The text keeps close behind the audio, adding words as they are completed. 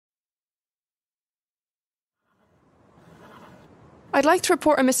I'd like to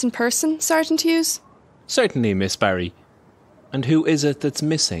report a missing person, Sergeant Hughes. Certainly, Miss Barry. And who is it that's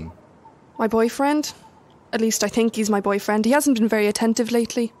missing? My boyfriend. At least I think he's my boyfriend. He hasn't been very attentive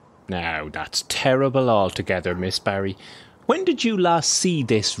lately. Now, that's terrible altogether, Miss Barry. When did you last see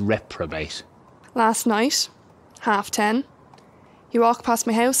this reprobate? Last night, 10:30. He walked past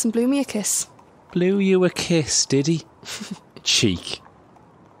my house and blew me a kiss. Blew you a kiss, did he? Cheek.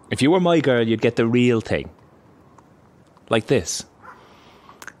 If you were my girl, you'd get the real thing. Like this.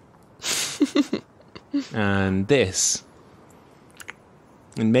 And this.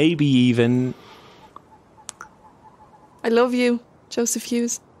 And maybe even... I love you, Joseph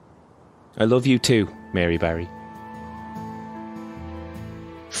Hughes. I love you too, Mary Barry.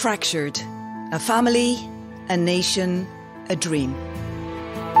 Fractured. A family, a nation, a dream.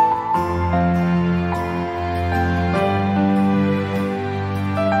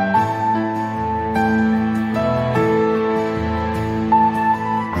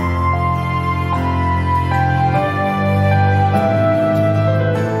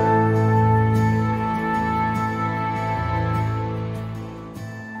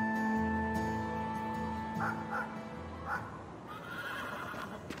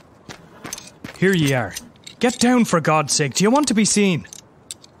 Here ye are. Get down, for God's sake. Do you want to be seen?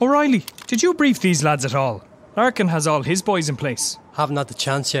 O'Reilly, did you brief these lads at all? Larkin has all his boys in place. Haven't had the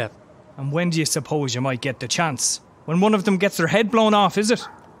chance yet. And when do you suppose you might get the chance? When one of them gets their head blown off, is it?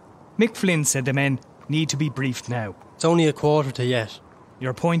 Mick Flynn said the men need to be briefed now. It's only a quarter to yet.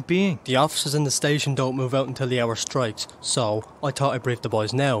 Your point being? The officers in the station don't move out until the hour strikes, so I thought I'd brief the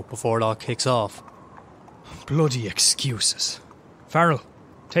boys now before it all kicks off. Bloody excuses. Farrell,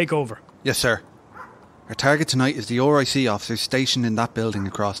 take over. Yes, sir. Our target tonight is the RIC officers stationed in that building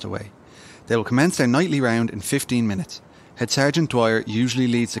across the way. They will commence their nightly round in 15 minutes. Head Sergeant Dwyer usually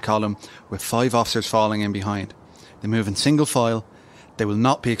leads the column with 5 officers falling in behind. They move in single file. They will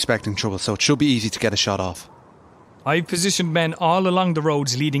not be expecting trouble, so it should be easy to get a shot off. I've positioned men all along the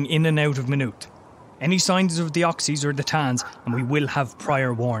roads leading in and out of Maynooth. Any signs of the Oxys or the Tans, and we will have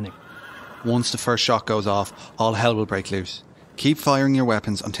prior warning. Once the first shot goes off, all hell will break loose. Keep firing your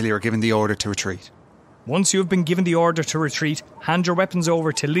weapons until you are given the order to retreat. Once you have been given the order to retreat, hand your weapons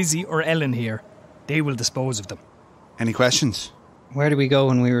over to Lizzie or Ellen here. They will dispose of them. Any questions? Where do we go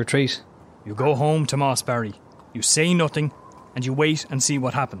when we retreat? You go home to Moss Barry. You say nothing, and you wait and see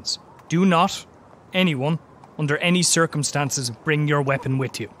what happens. Do not, anyone, under any circumstances, bring your weapon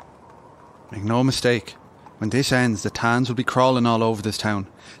with you. Make no mistake. When this ends, the Tans will be crawling all over this town.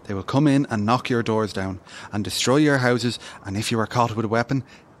 They will come in and knock your doors down and destroy your houses, and if you are caught with a weapon,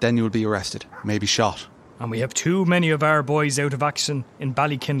 then you will be arrested, maybe shot. And we have too many of our boys out of action in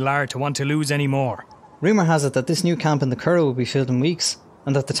Ballykinlar to want to lose any more. Rumour has it that this new camp in the Curran will be filled in weeks,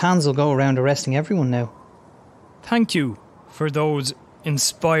 and that the Tans will go around arresting everyone now. Thank you for those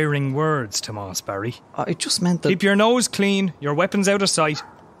inspiring words, Tomas Barry. I just meant that... Keep your nose clean, your weapons out of sight,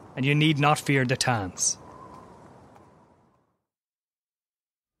 and you need not fear the Tans.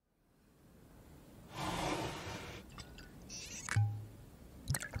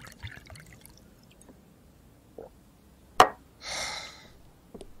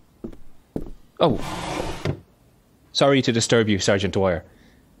 Oh, sorry to disturb you, Sergeant Dwyer.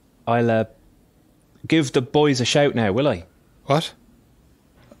 I'll give the boys a shout now, will I? What?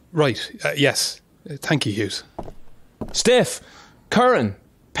 Right, yes. Thank you, Hughes. Stiff, Curran,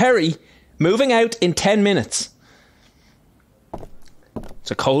 Perry, moving out in 10 minutes. It's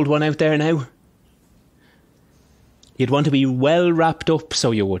a cold one out there now. You'd want to be well wrapped up,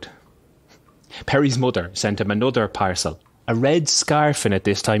 so you would. Perry's mother sent him another parcel. A red scarf in it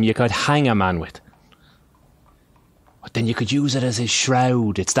this time you could hang a man with. But then you could use it as his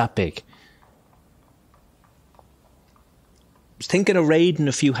shroud, it's that big. I was thinking of raiding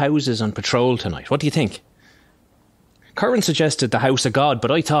a few houses on patrol tonight. What do you think? Curran suggested the House of God,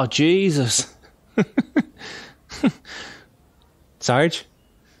 but I thought, Jesus. Sarge?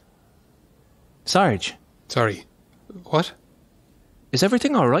 Sarge? Sorry. What? Is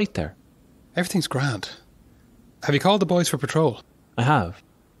everything all right there? Everything's grand. Have you called the boys for patrol? I have.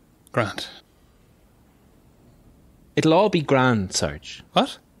 Grand. It'll all be grand, Sarge.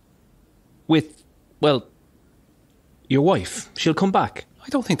 What? With, well, your wife. She'll come back. I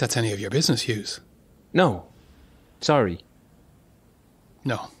don't think that's any of your business, Hughes. No. Sorry.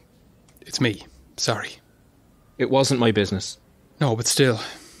 No. It's me. Sorry. It wasn't my business. No, but still,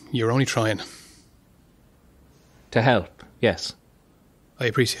 you're only trying. To help, yes. I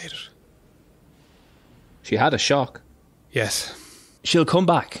appreciate it. She had a shock. Yes. She'll come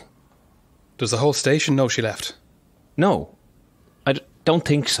back. Does the whole station know she left? No. Don't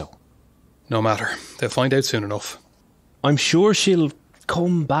think so. No matter. They'll find out soon enough. I'm sure she'll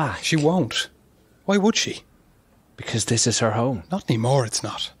come back. She won't. Why would she? Because this is her home. Not anymore, it's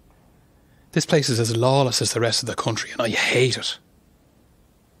not. This place is as lawless as the rest of the country, and I hate it.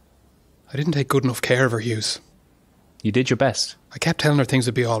 I didn't take good enough care of her, Hughes. You did your best. I kept telling her things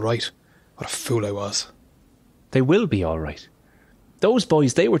would be all right. What a fool I was. They will be all right. Those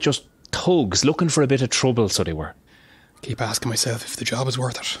boys, they were just thugs looking for a bit of trouble, so they were. I keep asking myself if the job is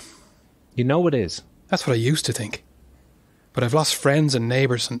worth it. You know it is. That's what I used to think. But I've lost friends and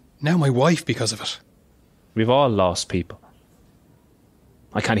neighbours, and now my wife because of it. We've all lost people.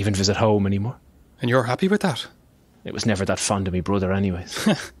 I can't even visit home anymore. And you're happy with that? It was never that fond of me brother anyways.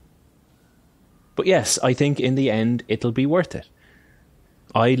 But yes, I think in the end it'll be worth it.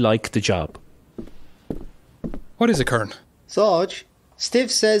 I like the job. What is it, Curran? Sarge,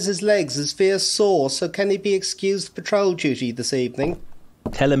 Stiff says his legs is fierce sore, so can he be excused patrol duty this evening?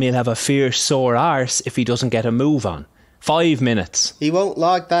 Tell him he'll have a fierce sore arse if he doesn't get a move on. 5 minutes. He won't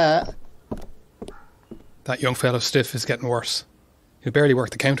like that. That young fellow Stiff is getting worse. He'll barely work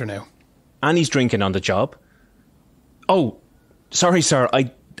the counter now. And he's drinking on the job. Oh, sorry, sir.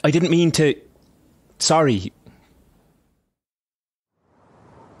 I didn't mean to... Sorry.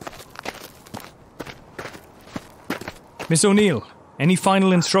 Miss O'Neill, any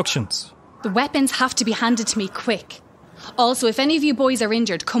final instructions? The weapons have to be handed to me quick. Also, if any of you boys are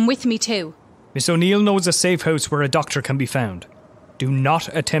injured, come with me too. Miss O'Neill knows a safe house where a doctor can be found. Do not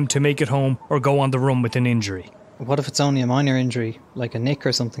attempt to make it home or go on the run with an injury. What if it's only a minor injury, like a nick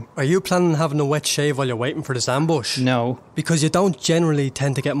or something? Are you planning on having a wet shave while you're waiting for this ambush? No. Because you don't generally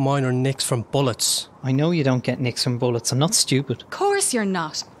tend to get minor nicks from bullets. I know you don't get nicks from bullets. I'm not stupid. Of course you're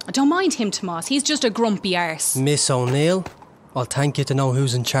not. I don't mind him, Tomas. He's just a grumpy arse. Miss O'Neill, I'll thank you to know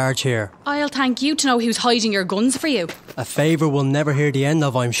who's in charge here. I'll thank you to know who's hiding your guns for you. A favour we'll never hear the end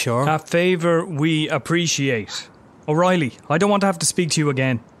of, I'm sure. A favour we appreciate. O'Reilly, I don't want to have to speak to you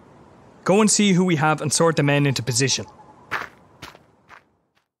again. Go and see who we have and sort the men into position.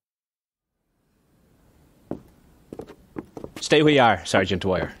 Stay where you are, Sergeant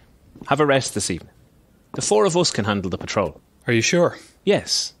Dwyer. Have a rest this evening. The 4 of us can handle the patrol. Are you sure?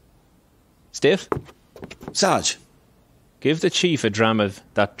 Yes. Stiff? Sarge. Give the chief a dram of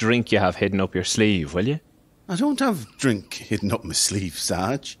that drink you have hidden up your sleeve, will you? I don't have drink hidden up my sleeve,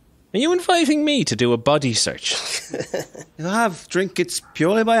 Sarge. Are you inviting me to do a body search? If I have drink, it's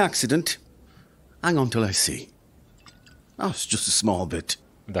purely by accident. Hang on till I see. Oh, it's just a small bit.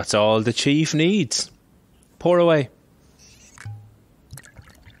 That's all the chief needs. Pour away.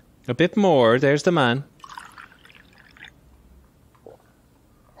 A bit more, there's the man.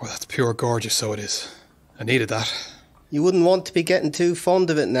 Oh, that's pure gorgeous, so it is. I needed that. You wouldn't want to be getting too fond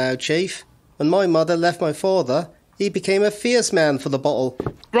of it now, Chief. When my mother left my father, he became a fierce man for the bottle.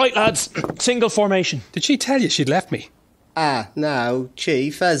 Right, lads. Single formation. Did she tell you she'd left me? Ah, now,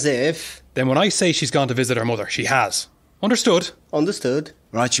 Chief, as if... Then when I say she's gone to visit her mother, she has. Understood? Understood.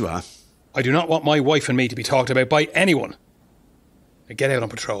 Right you are. I do not want my wife and me to be talked about by anyone. Now get out on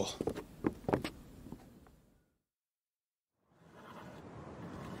patrol.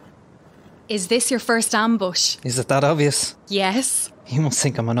 Is this your first ambush? Is it that obvious? Yes. You must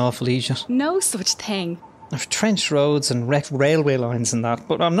think I'm an awful idiot. No such thing. I've trenched roads and wrecked railway lines and that,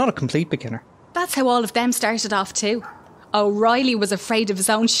 but I'm not a complete beginner. That's how all of them started off too. O'Reilly was afraid of his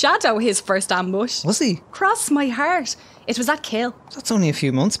own shadow his first ambush. Was he? Cross my heart. It was at Kill. That's only a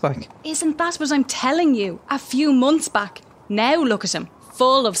few months back. Isn't that what I'm telling you? A few months back. Now look at him.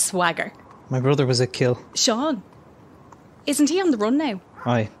 Full of swagger. My brother was at Kill. Sean. Isn't he on the run now?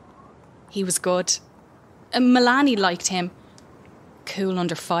 Aye. He was good. Mullaney liked him. Cool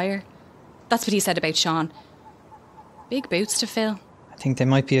under fire. That's what he said about Sean. Big boots to fill. I think they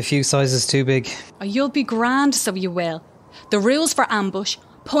might be a few sizes too big. Oh, you'll be grand, so you will. The rules for ambush: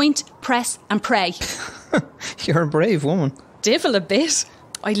 point, press and pray. You're a brave woman. Divil a bit.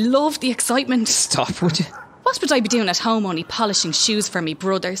 I love the excitement. Stop, would you? What would I be doing at home only polishing shoes for me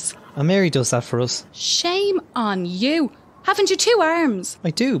brothers? And Mary does that for us. Shame on you. Haven't you 2 arms? I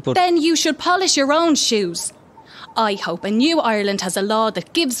do, but... Then you should polish your own shoes. I hope a new Ireland has a law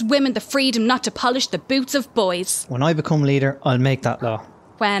that gives women the freedom not to polish the boots of boys. When I become leader, I'll make that law.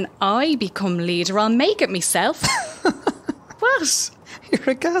 When I become leader, I'll make it myself. What?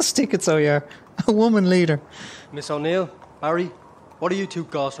 You're a gas ticket, so you're. A woman leader. Miss O'Neill, Barry, what are you two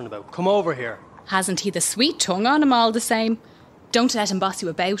gossiping about? Come over here. Hasn't he the sweet tongue on him all the same? Don't let him boss you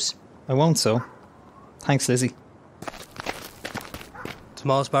about. I won't, so. Thanks, Lizzie.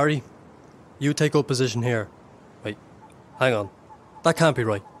 Tomas, Barry, you take up position here. Wait, hang on. That can't be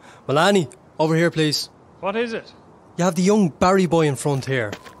right. Mullaney, over here, please. What is it? You have the young Barry boy in front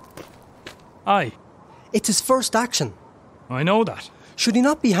here. Aye. It's his first action. I know that. Should he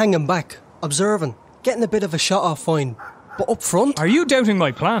not be hanging back, observing, getting a bit of a shot off fine, but up front? Are you doubting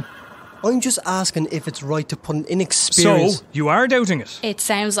my plan? I'm just asking if it's right to put an inexperienced... So, you are doubting it? It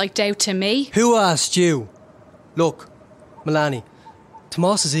sounds like doubt to me. Who asked you? Look, Mullaney,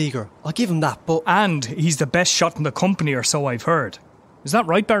 Tomas is eager. I'll give him that, but... And he's the best shot in the company, or so I've heard. Is that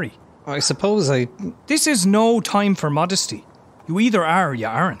right, Barry? I suppose This is no time for modesty. You either are or you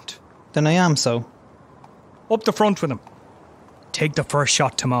aren't. Then I am so. Up the front with him. Take the first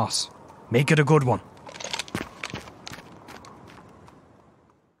shot, Tomas. Make it a good one.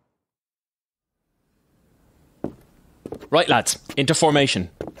 Right, lads, into formation.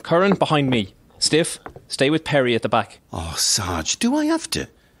 Curran behind me. Stiff, stay with Perry at the back. Oh, Sarge, do I have to?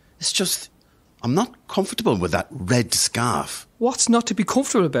 It's just, I'm not comfortable with that red scarf. What's not to be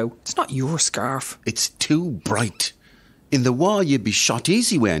comfortable about? It's not your scarf. It's too bright. In the war, you'd be shot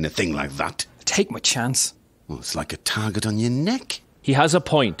easy wearing a thing like that. Take my chance. Well, it's like a target on your neck. He has a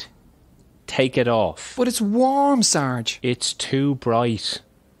point. Take it off. But it's warm, Sarge. It's too bright.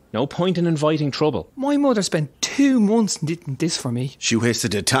 No point in inviting trouble. My mother spent 2 months knitting this for me. She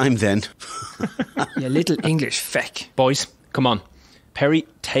wasted her time then. You little English feck. Boys, come on. Perry,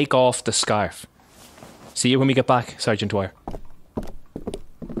 take off the scarf. See you when we get back, Sergeant Dwyer.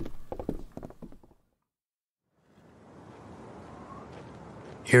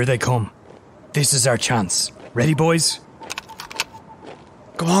 Here they come. This is our chance. Ready, boys?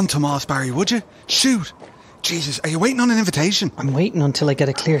 Go on, Tomas, Barry, would you? Shoot! Jesus, are you waiting on an invitation? I'm waiting until I get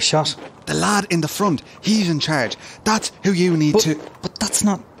a clear shot. The lad in the front, he's in charge. That's who you need to... But that's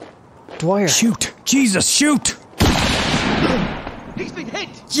not... Dwyer. Shoot! Jesus, shoot! He's been hit!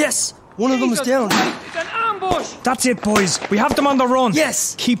 Yes! One of them is down. It's an ambush! That's it, boys. We have them on the run.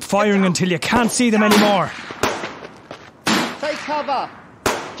 Yes! Keep firing until you can't see them anymore. Take cover!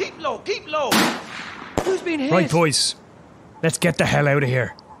 Keep low, keep low! Who's been hit? Right, boys. Let's get the hell out of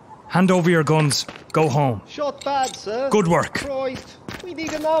here. Hand over your guns. Go home. Shot bad, sir. Good work. Christ. We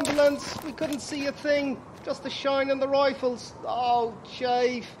need an ambulance. We couldn't see a thing. Just the shine on the rifles. Oh,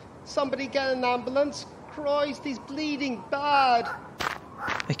 Chief. Somebody get an ambulance. Christ, he's bleeding bad.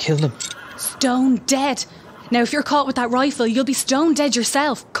 I killed him. Stone dead. Now, if you're caught with that rifle, you'll be stone dead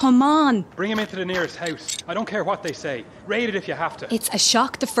yourself. Come on. Bring him into the nearest house. I don't care what they say. Raid it if you have to. It's a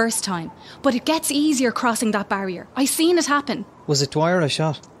shock the first time, but it gets easier crossing that barrier. I seen it happen. Was it Dwyer I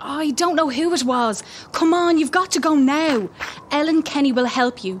shot? I don't know who it was. Come on, you've got to go now. Ellen Kenny will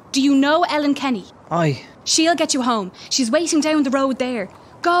help you. Do you know Ellen Kenny? Aye. She'll get you home. She's waiting down the road there.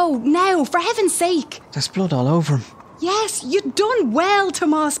 Go, now, for heaven's sake. There's blood all over him. Yes, you've done well,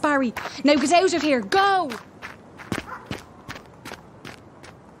 Tomas Barry. Now get out of here, go.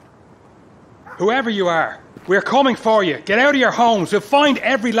 Whoever you are, we're coming for you. Get out of your homes. We'll find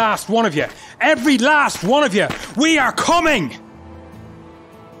every last one of you. Every last one of you. We are coming!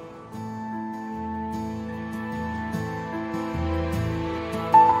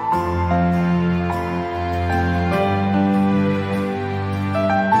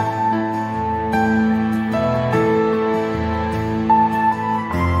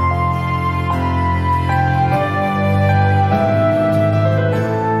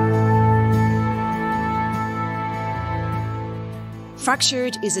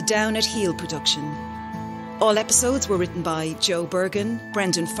 Fractured is a Down at Heel production. All episodes were written by Joe Bergen,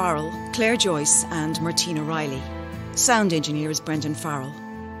 Brendan Farrell, Claire Joyce and Martina Reilly. Sound engineer is Brendan Farrell.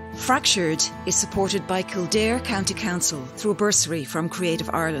 Fractured is supported by Kildare County Council through a bursary from Creative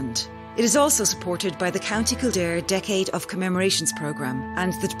Ireland. It is also supported by the County Kildare Decade of Commemorations programme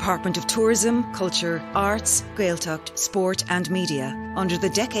and the Department of Tourism, Culture, Arts, Gaeltacht, Sport and Media under the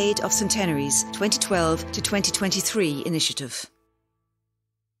Decade of Centenaries 2012 to 2023 initiative.